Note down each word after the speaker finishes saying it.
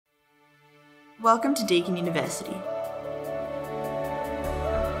Welcome to Deakin University.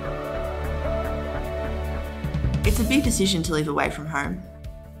 It's a big decision to live away from home.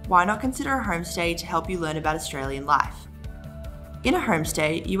 Why not consider a homestay to help you learn about Australian life? In a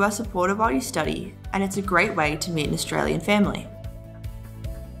homestay, you are supported while you study, and it's a great way to meet an Australian family.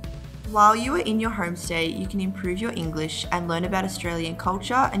 While you are in your homestay, you can improve your English and learn about Australian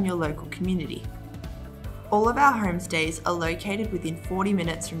culture and your local community. All of our homestays are located within 40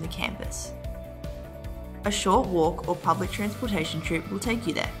 minutes from the campus. A short walk or public transportation trip will take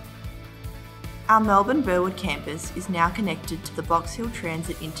you there. Our Melbourne Burwood campus is now connected to the Box Hill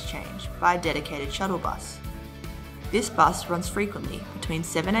Transit interchange by a dedicated shuttle bus. This bus runs frequently between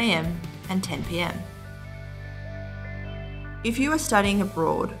 7 a.m. and 10 p.m. If you are studying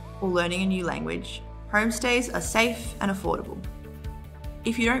abroad or learning a new language, homestays are safe and affordable.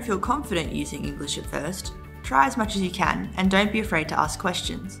 If you don't feel confident using English at first, try as much as you can and don't be afraid to ask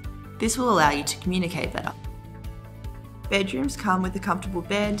questions. This will allow you to communicate better. Bedrooms come with a comfortable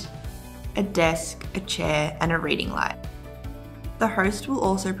bed, a desk, a chair, and a reading light. The host will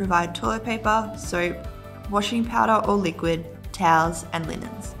also provide toilet paper, soap, washing powder or liquid, towels, and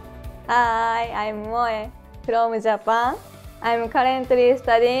linens. Hi, I'm Moe from Japan. I'm currently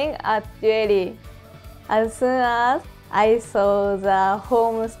studying at UAE. As soon as I saw the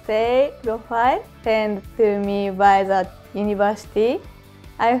homestay profile sent to me by the university,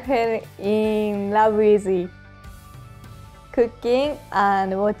 I fell in love with it. Cooking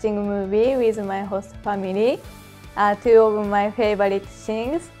and watching a movie with my host family are two of my favorite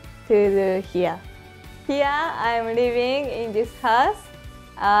things to do here. Here I'm living in this house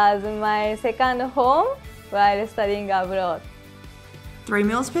as my second home while studying abroad. 3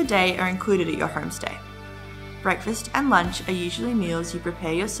 meals per day are included at your homestay. Breakfast and lunch are usually meals you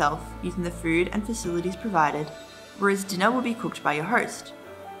prepare yourself using the food and facilities provided, whereas dinner will be cooked by your host.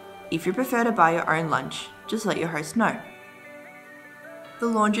 If you prefer to buy your own lunch, just let your host know. The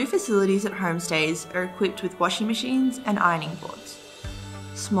laundry facilities at homestays are equipped with washing machines and ironing boards.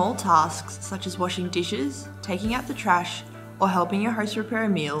 Small tasks such as washing dishes, taking out the trash, or helping your host prepare a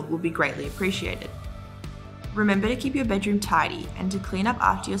meal will be greatly appreciated. Remember to keep your bedroom tidy and to clean up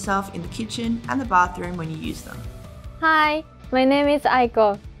after yourself in the kitchen and the bathroom when you use them. Hi, my name is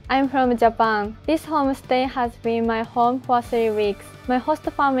Aiko. I'm from Japan. This homestay has been my home for 3 weeks. My host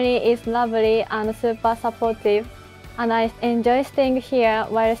family is lovely and super supportive, and I enjoy staying here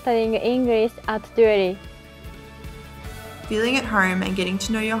while studying English at UAE. Feeling at home and getting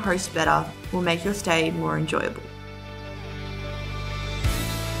to know your host better will make your stay more enjoyable.